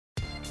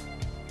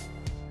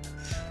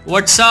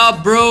What's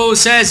up, bro?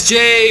 Says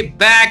Jay,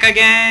 back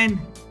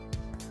again.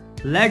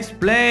 Let's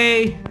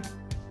play.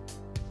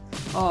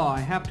 Oh, I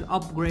have to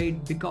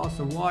upgrade because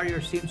the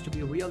warrior seems to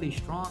be really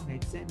strong.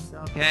 It seems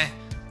okay.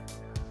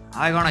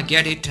 I gonna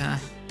get it.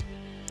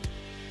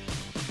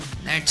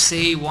 Let's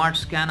see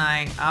what can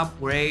I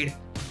upgrade.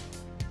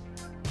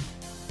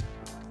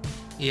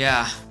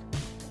 Yeah,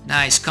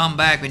 nice. Come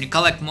back when you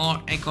collect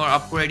more. You can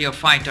upgrade your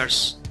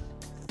fighters.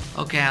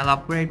 Okay, I'll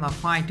upgrade my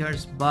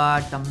fighters,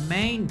 but the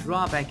main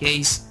drawback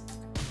is,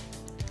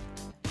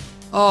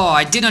 oh,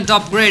 I didn't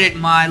upgrade it,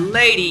 my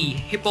lady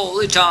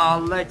Hippolyta.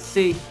 Let's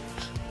see.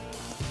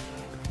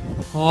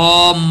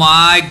 Oh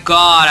my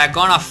god, I'm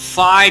gonna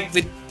fight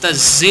with the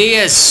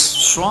Zeus,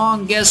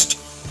 strongest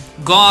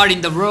god in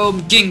the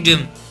Rome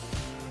kingdom.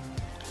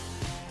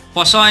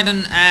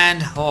 Poseidon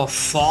and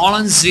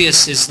fallen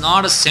Zeus. Is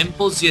not a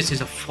simple Zeus,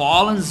 it's a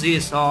fallen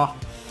Zeus.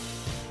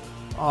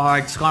 Oh,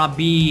 it's gonna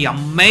be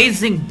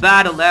amazing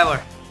battle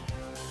ever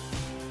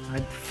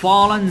with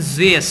fallen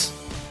Zeus.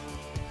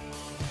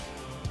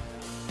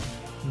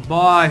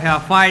 Boy, we are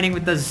fighting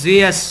with the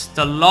Zeus,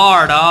 the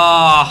Lord.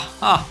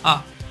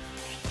 Oh,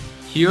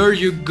 here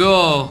you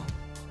go.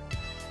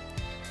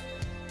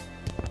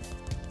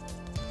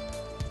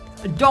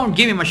 Don't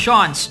give him a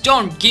chance.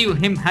 Don't give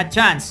him a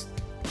chance.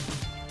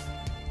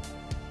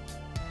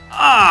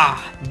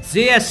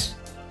 Zeus.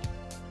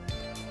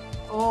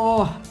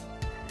 Oh.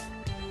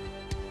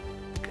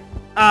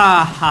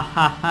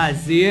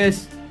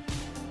 Zeus.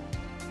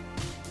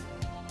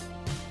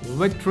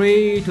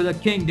 Victory to the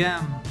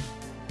kingdom.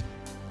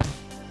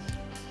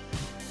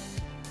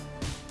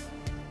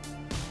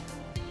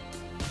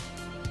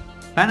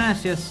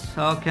 Panasius,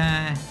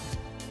 okay.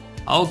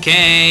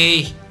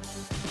 Okay.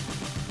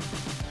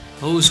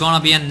 Who's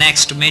gonna be a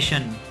next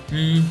mission?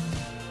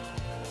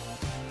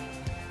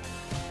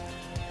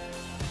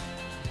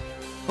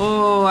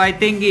 Oh, I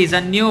think he's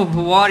a new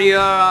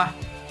warrior.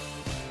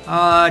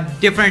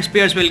 Different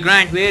spears will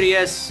grant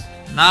various.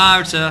 Now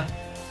it's a...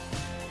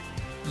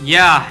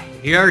 Yeah,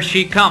 here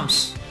she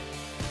comes.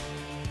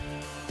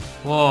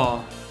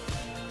 Whoa.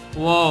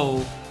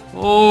 Whoa.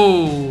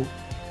 Oh.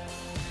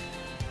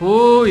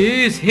 Who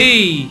is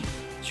he?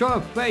 Show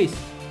your face.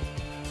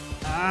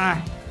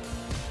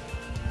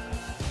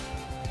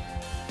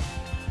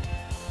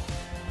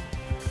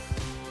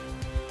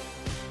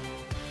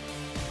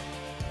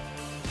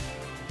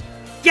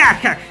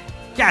 Yeah,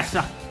 yes.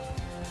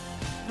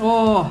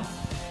 Oh.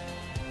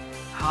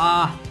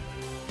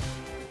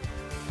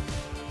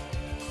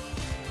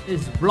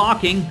 Is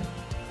blocking.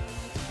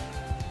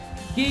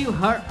 Give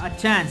her a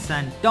chance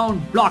and don't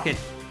block it.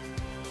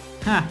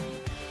 Huh.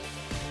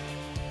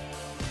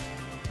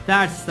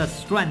 That's the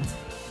strength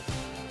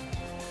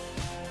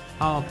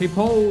of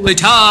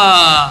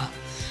Hippolyta.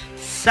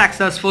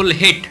 Successful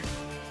hit.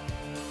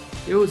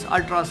 Use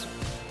ultras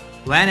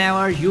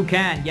whenever you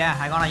can. Yeah,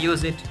 I'm gonna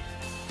use it.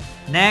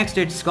 Next,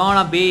 it's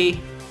gonna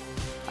be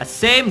a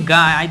same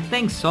guy. I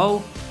think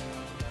so.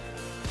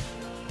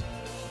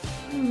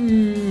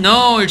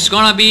 No, it's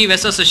gonna be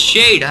versus a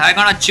shade. I'm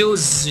gonna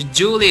choose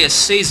Julius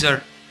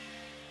Caesar.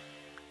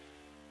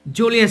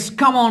 Julius,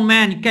 come on,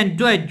 man. You can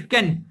do it. You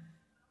can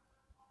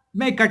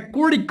make a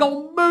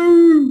critical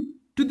move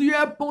to the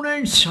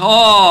opponents.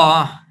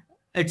 Oh,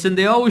 it's in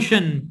the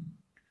ocean.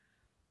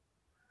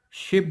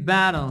 Ship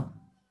battle.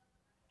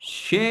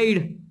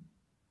 Shade.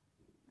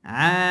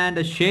 And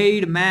a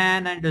shade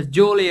man and a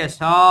Julius.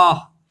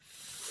 Oh,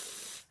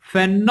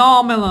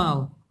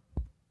 phenomenal.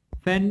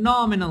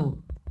 Phenomenal.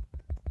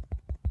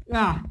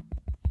 Yeah.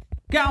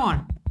 Come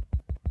on.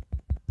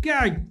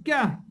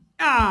 Go.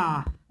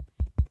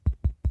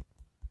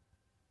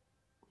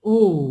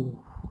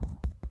 Oh.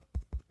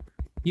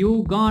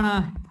 You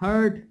gonna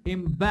hurt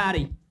him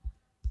badly.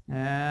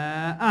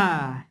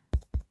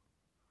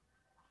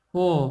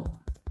 Oh.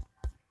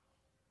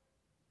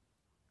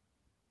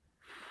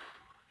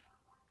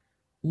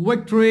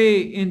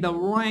 Victory in the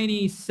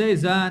rainy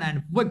season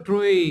and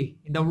victory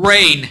in the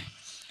rain.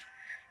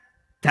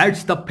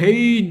 That's the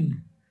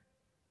pain.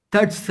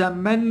 That's the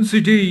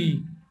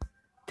immensity.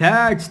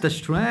 That's the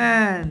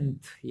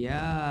strength.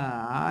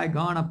 Yeah, I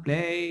gonna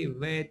play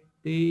with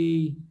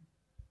the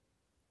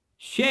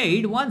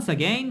shade once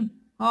again.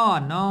 Oh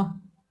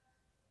no.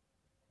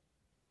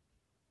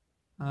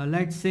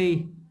 Let's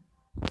see.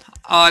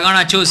 I'm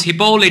gonna choose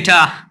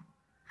Hippolyta.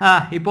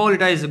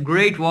 Hippolyta is a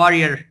great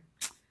warrior.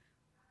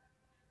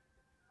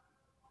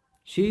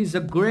 She's a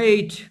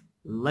great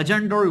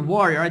legendary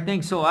warrior, I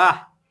think so.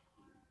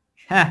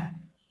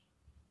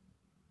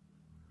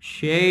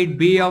 Shade,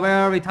 be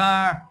aware with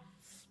her.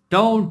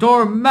 Don't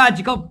do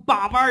magical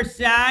powers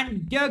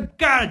and you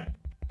got it.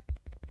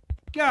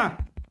 Go.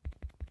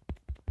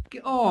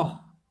 Oh.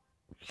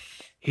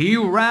 He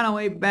ran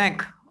away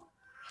back.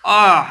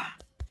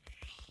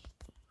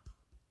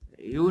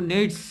 You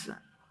need...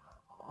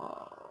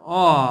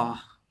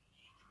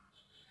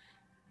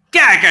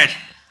 Get it.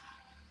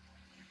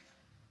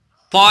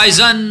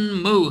 Poison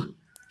move.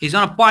 He's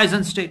on a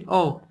poison state.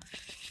 Oh.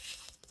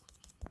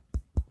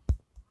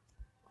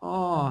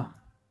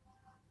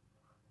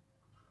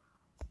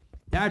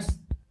 That's...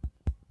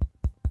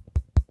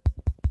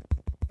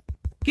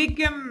 Kick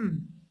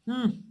him!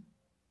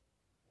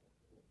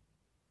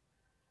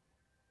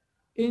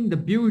 In the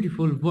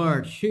beautiful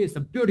world, she is a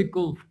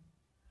beautiful,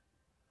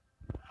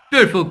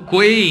 beautiful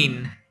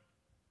queen.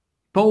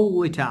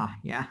 Polita,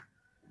 yeah.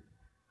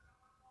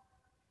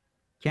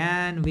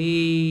 Can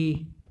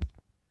we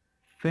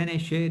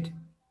finish it?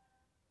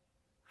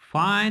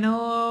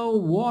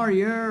 Final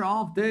warrior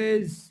of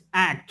this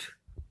act.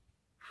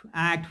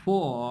 Act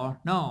 4.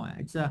 No,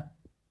 it's a...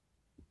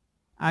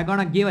 I'm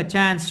gonna give a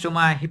chance to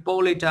my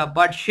Hippolyta,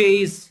 but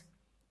she's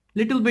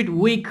little bit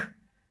weak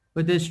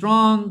with the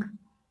strong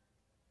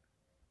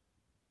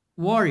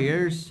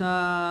warriors.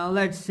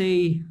 Let's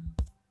see.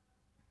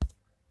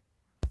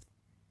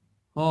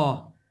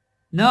 Oh,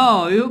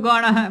 no, you're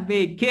gonna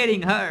be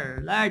kidding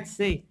her. Let's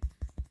see.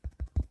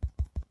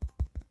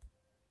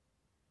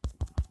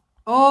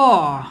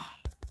 Oh,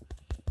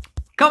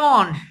 come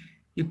on.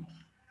 You...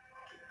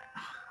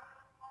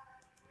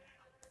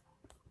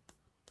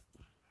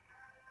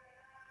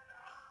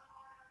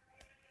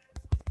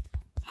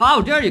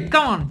 How dare you?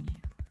 Come on.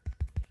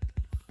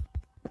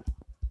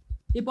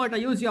 Hippolyta,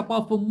 use your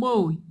powerful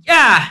move.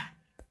 Yeah.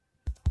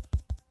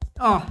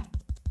 Oh.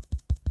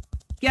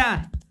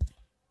 Yeah.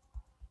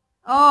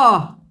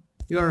 Oh.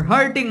 You're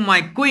hurting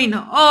my queen.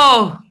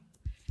 Oh.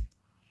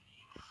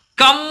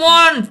 Come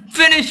on.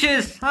 Finish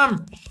his.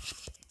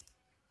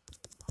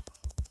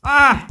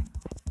 Ah.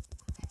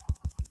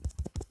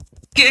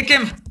 Kick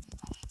him.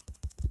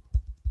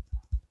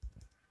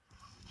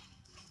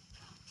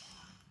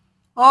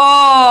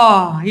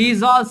 Oh.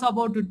 He's also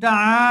about to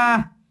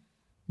die.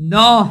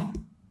 No.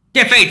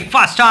 Defeat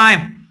first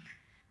time.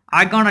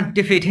 I'm gonna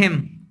defeat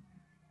him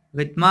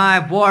with my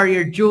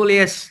warrior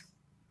Julius.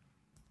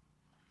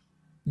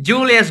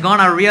 Julius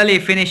gonna really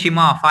finish him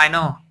off, I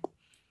know.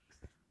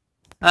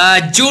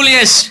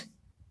 Julius,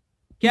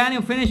 can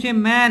you finish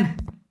him, man?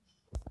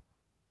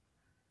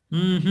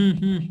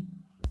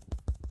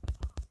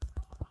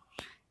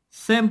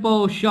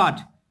 Simple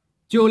shot.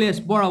 Julius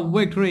brought a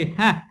victory.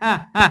 Ha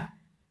ha ha.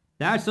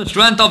 That's the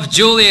strength of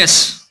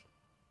Julius.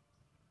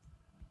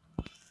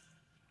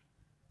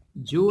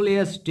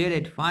 Julius did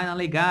it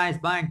finally, guys.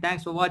 Bye and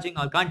thanks for watching.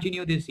 I'll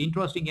continue this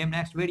interesting game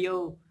next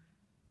video.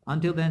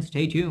 Until then,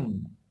 stay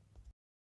tuned.